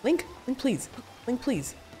 Link, Link, Link, please. Link,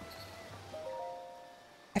 please.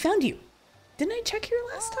 I found you. Didn't I check here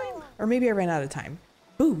last time? Or maybe I ran out of time.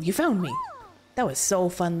 Boo, you found me. That was so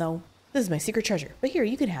fun, though. This is my secret treasure. But here,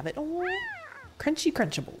 you can have it. Oh, crunchy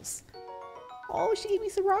crunchables. Oh, she gave me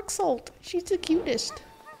some rock salt. She's the cutest.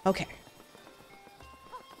 Okay.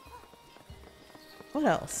 What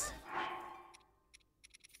else?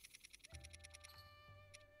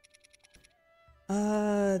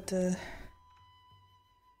 The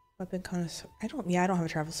weapon connoisseur. I don't have a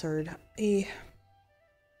travel sword.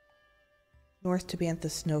 North to Bantha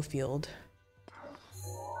Snowfield.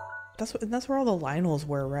 That's where all the Lionels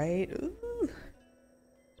were, right? Ooh.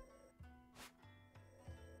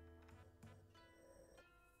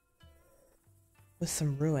 With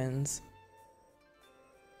some ruins.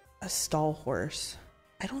 A Stalhorse.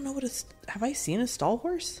 I don't know what have I seen a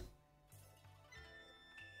Stalhorse?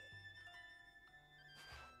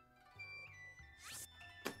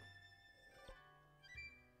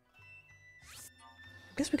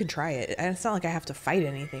 I guess we could try it. And it's not like I have to fight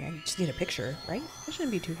anything. I just need a picture, right? That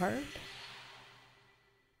shouldn't be too hard.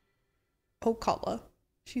 Oh, Cottla.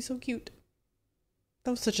 She's so cute.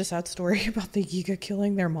 That was such a sad story about the Yiga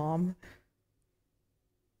killing their mom.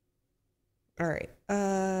 Alright,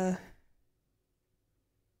 I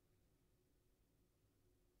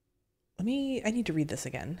need to read this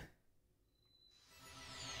again.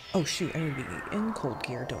 Oh shoot, I need to be in cold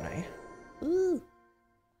gear, don't I? Ooh,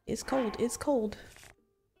 it's cold, it's cold.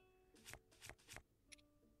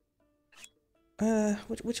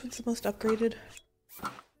 Which one's the most upgraded?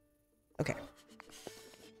 Okay.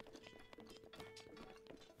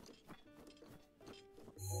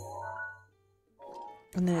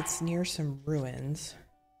 And then it's near some ruins.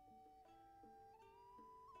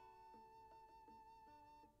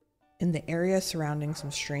 In the area surrounding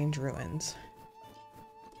some strange ruins.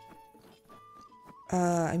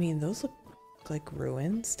 I mean, those look like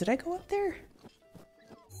ruins. Did I go up there?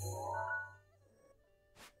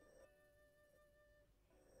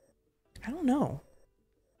 I don't know.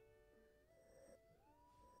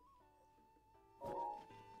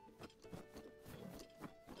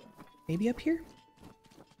 Maybe up here?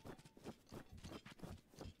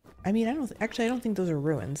 I mean, I don't think those are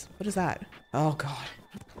ruins. What is that? Oh god.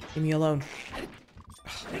 Leave me alone.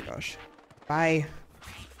 Oh my gosh. Bye.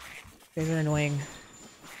 You guys are annoying.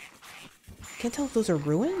 Can't tell if those are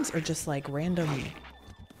ruins or just like random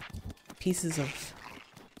pieces of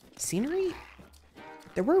scenery?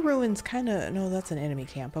 There were ruins kinda. No, that's an enemy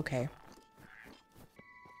camp. Okay.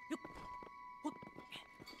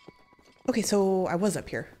 Okay, so I was up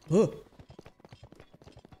here. Ugh.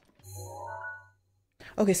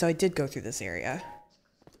 Okay, so I did go through this area.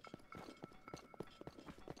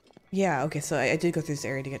 Yeah, okay, so I did go through this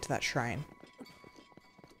area to get to that shrine.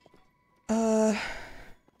 Well,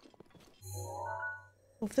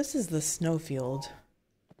 if this is the snowfield,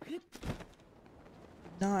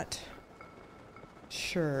 not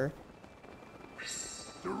sure.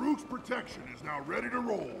 Daruk's protection is now ready to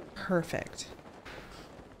roll. Perfect.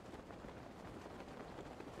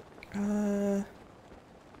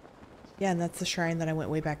 Yeah, and that's the shrine that I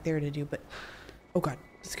went way back there to do, but oh god,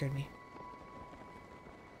 that scared me.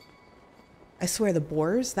 I swear the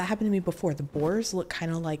boars, that happened to me before. The boars look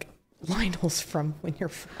kind of like Lionels from when you're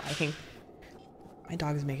flying. My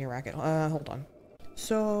dog is making a racket. Hold on.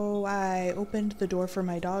 So I opened the door for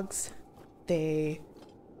my dogs. They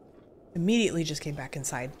immediately just came back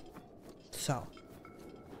inside. So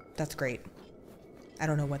that's great. I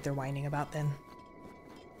don't know what they're whining about then.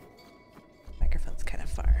 Microphone's kind of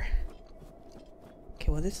far.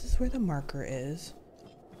 Okay, well this is where the marker is.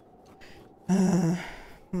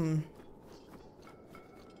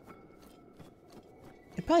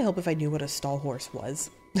 It'd probably help if I knew what a Stalhorse was.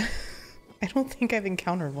 I don't think I've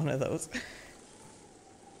encountered one of those.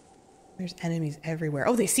 There's enemies everywhere.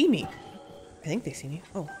 Oh, they see me! I think they see me.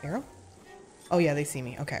 Oh, arrow? Oh yeah, they see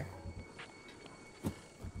me. Okay.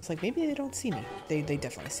 It's like, maybe they don't see me. They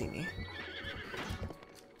definitely see me.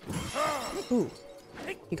 Ooh.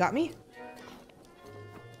 You got me?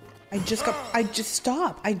 I just got my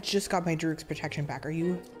Daruk's protection back. Are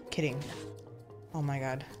you kidding? Oh my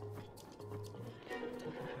god.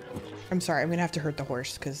 I'm sorry, I'm gonna have to hurt the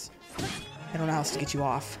horse because I don't know how else to get you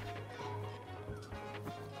off.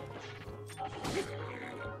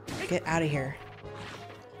 Get out of here.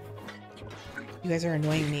 You guys are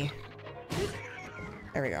annoying me.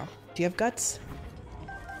 There we go. Do you have guts?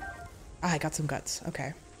 Ah, I got some guts.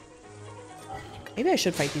 Okay. Maybe I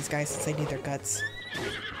should fight these guys since I need their guts.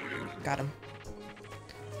 Got him.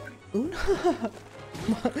 Ooh,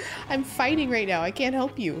 I'm fighting right now. I can't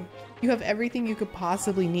help you. You have everything you could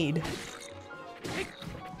possibly need.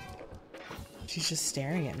 She's just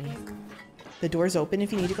staring at me. The door's open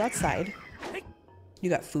if you need to go outside. You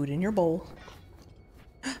got food in your bowl.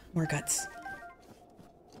 More guts.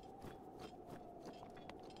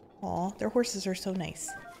 Aw, their horses are so nice.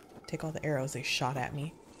 Take all the arrows they shot at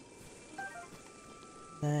me.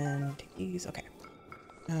 Then take these. Okay.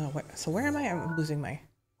 So where am I? I'm losing my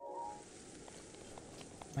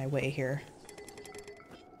way here.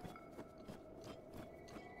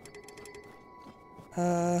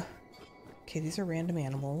 Okay, these are random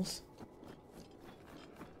animals.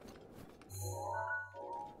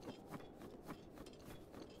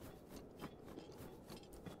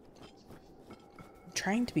 I'm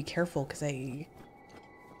trying to be careful because I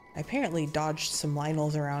apparently dodged some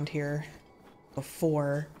Lionels around here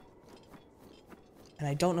before. And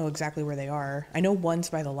I don't know exactly where they are. I know one's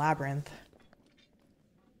by the labyrinth.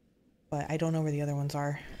 But I don't know where the other ones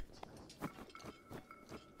are.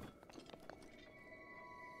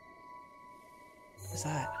 What is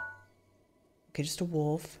that? Okay, just a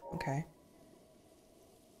wolf. Okay.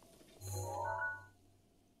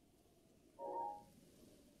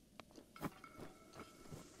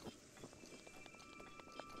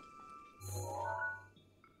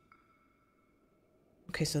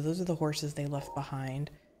 Okay, so those are the horses they left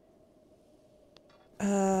behind.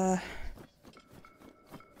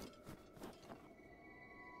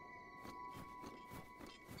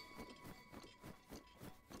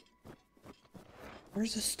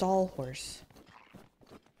 Where's the Stalhorse?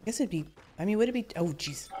 I guess it'd be, I mean, would it be, oh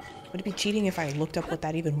jeez. Would it be cheating if I looked up what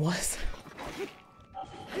that even was?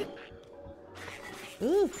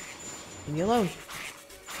 Ooh, leave me alone.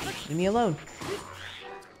 Leave me alone.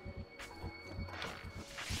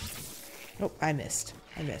 Oh, I missed.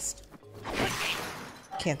 I missed.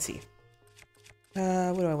 Can't see.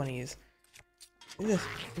 What do I want to use? Ugh,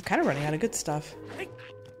 I'm kind of running out of good stuff.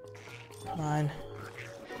 Come on.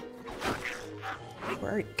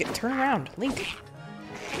 Where are you? Turn around, Link.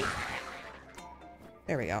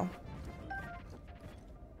 There we go.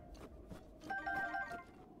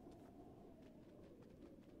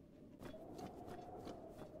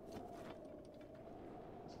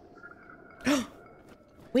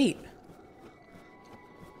 Wait.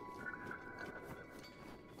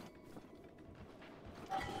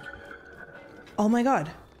 Oh my god.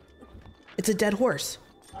 It's a dead horse.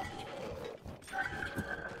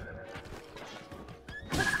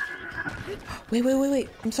 Wait, wait, wait, wait.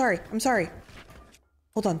 I'm sorry. I'm sorry.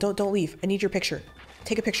 Hold on. Don't leave. I need your picture.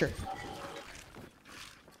 Take a picture.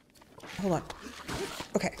 Hold on.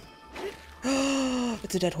 Okay.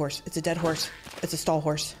 It's a dead horse. It's a dead horse. It's a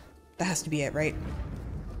Stalhorse. That has to be it, right?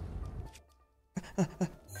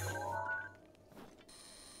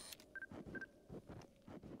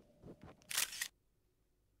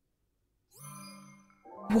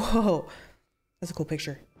 Whoa. That's a cool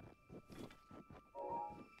picture.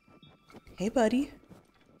 Hey, buddy.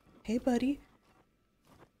 Hey, buddy.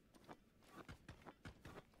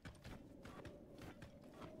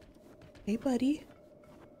 Hey, buddy.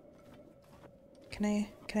 Can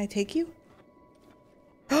I take you?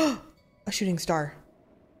 A shooting star.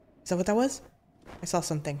 Is that what that was? I saw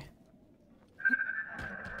something.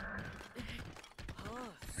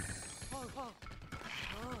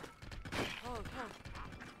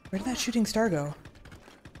 Where did that shooting star go?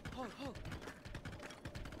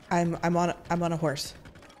 I'm on a horse.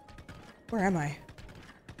 Where am I?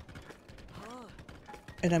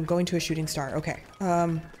 And I'm going to a shooting star. Okay.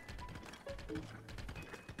 I'm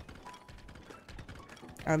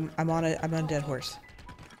on a dead horse.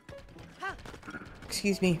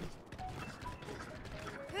 Excuse me.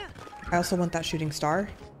 I also want that shooting star.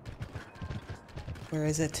 Where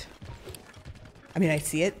is it? I mean, I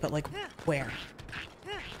see it, but like, where?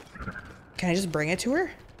 Can I just bring it to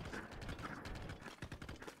her?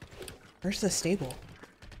 Where's the stable?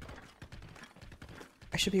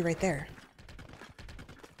 I should be right there.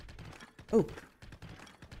 Oh.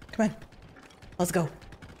 Come on. Let's go.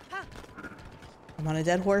 I'm on a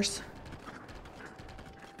dead horse.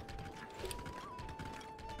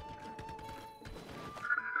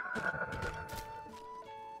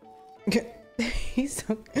 He's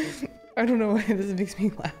so... I don't know why this makes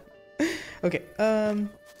me laugh. Okay,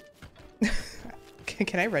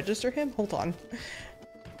 can I register him? Hold on.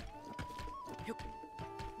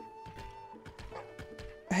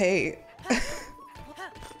 Hey.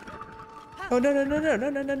 Oh, no, no, no, no, no,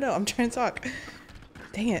 no, no, no. I'm trying to talk.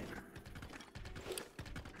 Dang it.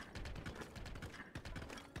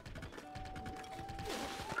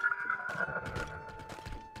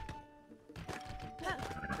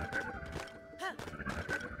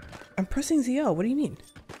 I'm pressing ZL. What do you mean?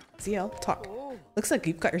 ZL, talk. Looks like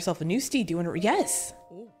you've got yourself a new steed. Do you want to... Yes!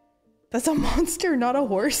 That's a monster, not a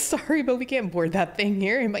horse. Sorry, but we can't board that thing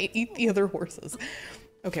here. It might eat the other horses.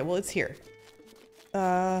 Okay, well, it's here. Who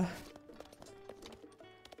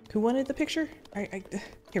wanted the picture?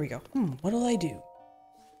 Here we go. What'll I do?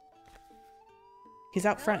 He's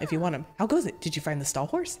out front if you want him. How goes it? Did you find the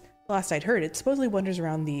Stalhorse? The last I'd heard, it supposedly wanders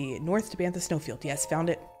around the North Tabantha snowfield. Yes, found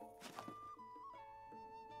it.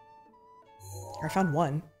 I found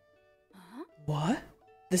one. What?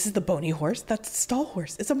 This is the bony horse? That's the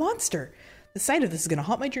Stalhorse. It's a monster. The sight of this is gonna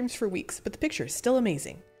haunt my dreams for weeks, but the picture is still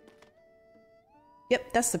amazing.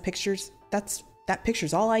 Yep, that's the pictures. That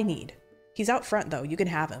picture's all I need. He's out front though. You can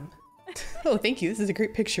have him. Oh, thank you. This is a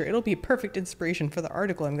great picture. It'll be a perfect inspiration for the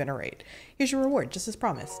article I'm gonna write. Here's your reward, just as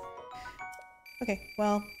promised. Okay,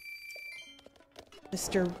 well,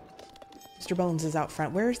 Mr. Bones is out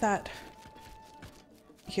front. Where's that?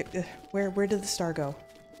 Here, where did the star go?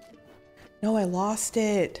 No, I lost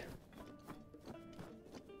it.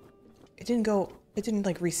 It didn't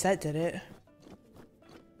like reset, did it?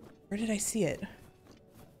 Where did I see it?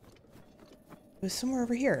 It was somewhere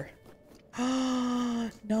over here.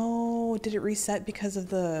 No, did it reset because of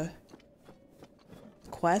the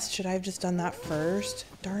quest? Should I have just done that first?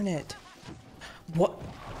 Darn it. What?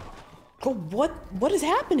 Oh, what is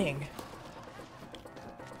happening?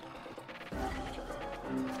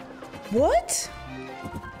 What?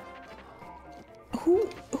 Who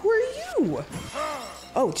are you?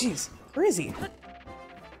 Oh, jeez. Where is he?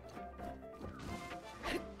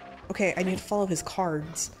 Okay, I need to follow his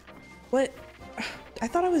cards. What? I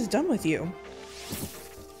thought I was done with you.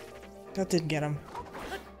 That didn't get him.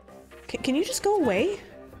 Can you just go away?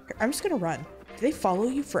 I'm just gonna run. Do they follow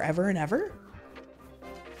you forever and ever?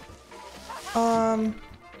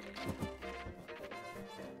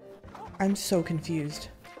 I'm so confused.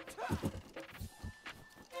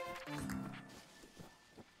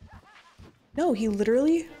 No, he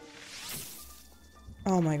literally...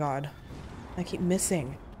 Oh my god. I keep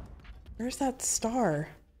missing. Where's that star?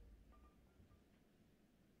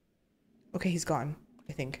 Okay, he's gone,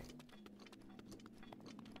 I think.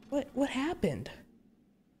 What happened?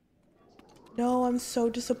 No, I'm so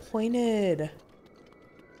disappointed.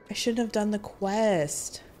 I shouldn't have done the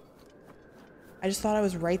quest. I just thought I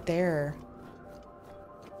was right there.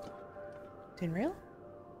 Didn't rail?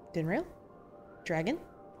 Didn't rail? Dragon?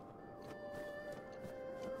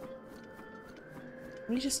 Let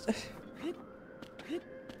me just...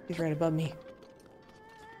 He's right above me.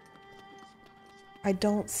 I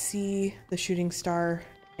don't see the shooting star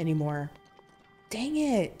anymore. Dang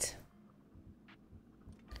it!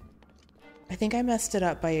 I think I messed it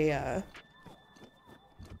up by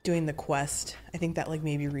doing the quest. I think that like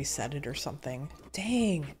maybe reset it or something.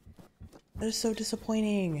 Dang! That is so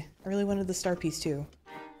disappointing. I really wanted the star piece too.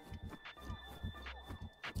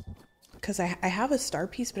 Because I have a star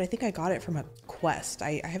piece, but I think I got it from a quest.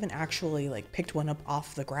 I haven't actually like picked one up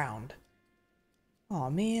off the ground. Aw,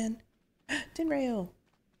 man. Dinrail.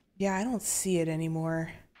 Yeah, I don't see it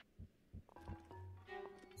anymore.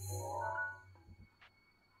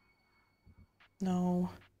 No.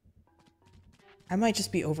 I might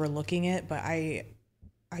just be overlooking it, but I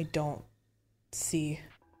don't see...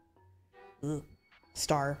 Ugh.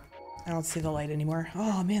 Star. I don't see the light anymore.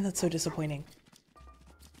 Oh man, that's so disappointing.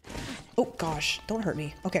 Oh gosh, don't hurt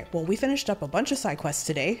me. Okay, well we finished up a bunch of side quests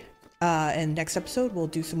today. And next episode we'll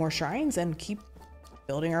do some more shrines and keep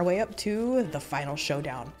building our way up to the final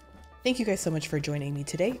showdown. Thank you guys so much for joining me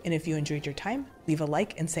today, and if you enjoyed your time, leave a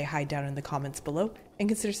like and say hi down in the comments below, and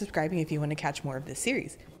consider subscribing if you want to catch more of this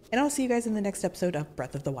series. And I'll see you guys in the next episode of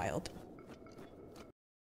Breath of the Wild.